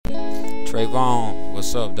Travon,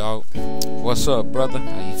 what's up, dog? What's up, brother?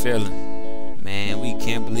 How you feeling? Man, we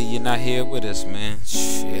can't believe you're not here with us, man.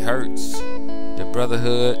 It hurts. The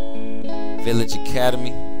Brotherhood, Village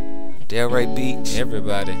Academy, Delray Beach,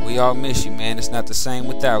 everybody. We all miss you, man. It's not the same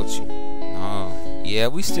without you. No. Yeah,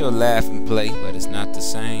 we still laugh and play, but it's not the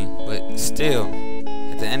same. But still,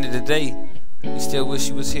 at the end of the day, we still wish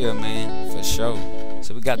you was here, man, for sure.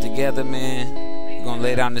 So we got together, man. We're gonna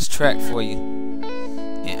lay down this track for you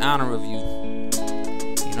in honor of you.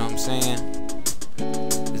 You know what I'm saying?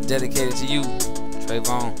 It's dedicated to you,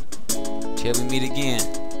 Travon. Till we meet again.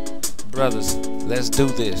 Brothers, let's do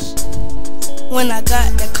this. When I got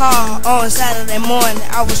the call on Saturday morning,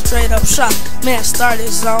 I was straight up shocked. Man, I started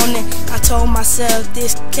zoning. I told myself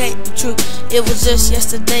this can't be true. It was just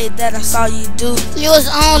yesterday that I saw you do. You was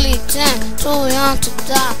only 10, too young to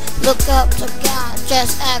die. Look up to God,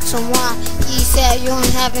 just ask him why. He said you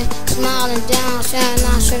in heaven, smiling down, saying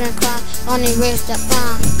I shouldn't cry, only raised the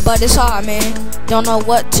fine. But it's hard, man, don't know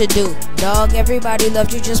what to do. Dog, everybody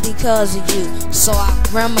loved you just because of you. So I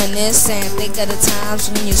reminisce and think of the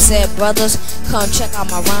times when you said, brothers, come check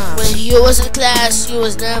out my rhymes. When you was in class, you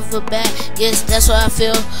was never bad. Yes, that's why I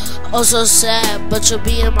feel oh so sad. But you'll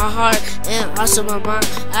be in my heart and also my mind.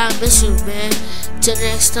 I miss you, man. Till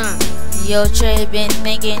next time. Yo, Trey, been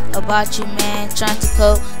thinking about you, man. Trying to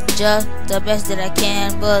cope just the best that I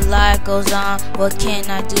can. But life goes on, what can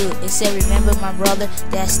I do? Except remember my brother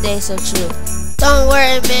that stays so true. Don't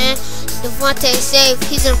worry, man. Devontae safe,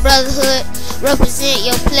 he's a Brotherhood. Represent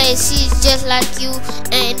your place, he's just like you.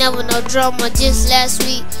 Ain't never no drama. Just last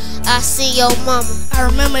week, I seen your mama. I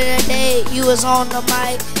remember that day you was on the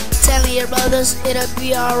mic, telling your brothers it'll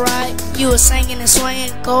be alright. You was singing and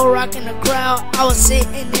swaying, go rocking the crowd. I was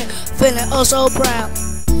sitting there feeling oh so proud.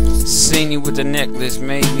 Seeing you with the necklace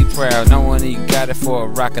made me proud. Knowing you got it for a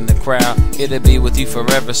rockin' the crowd. It'll be with you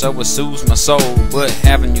forever, so it soothes my soul. But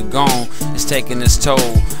having you gone is taking its toll.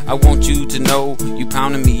 I want you to know you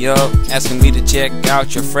pounding me up, asking me to check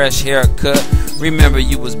out your fresh haircut. Remember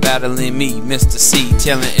you was battling me, Mr. C,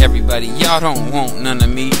 telling everybody y'all don't want none of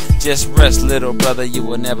me. Just rest, little brother, you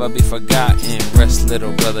will never be forgotten. Rest,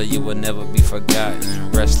 little brother, you will never be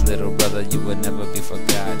forgotten. Rest, little brother, you will never be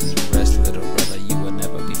forgotten. Rest,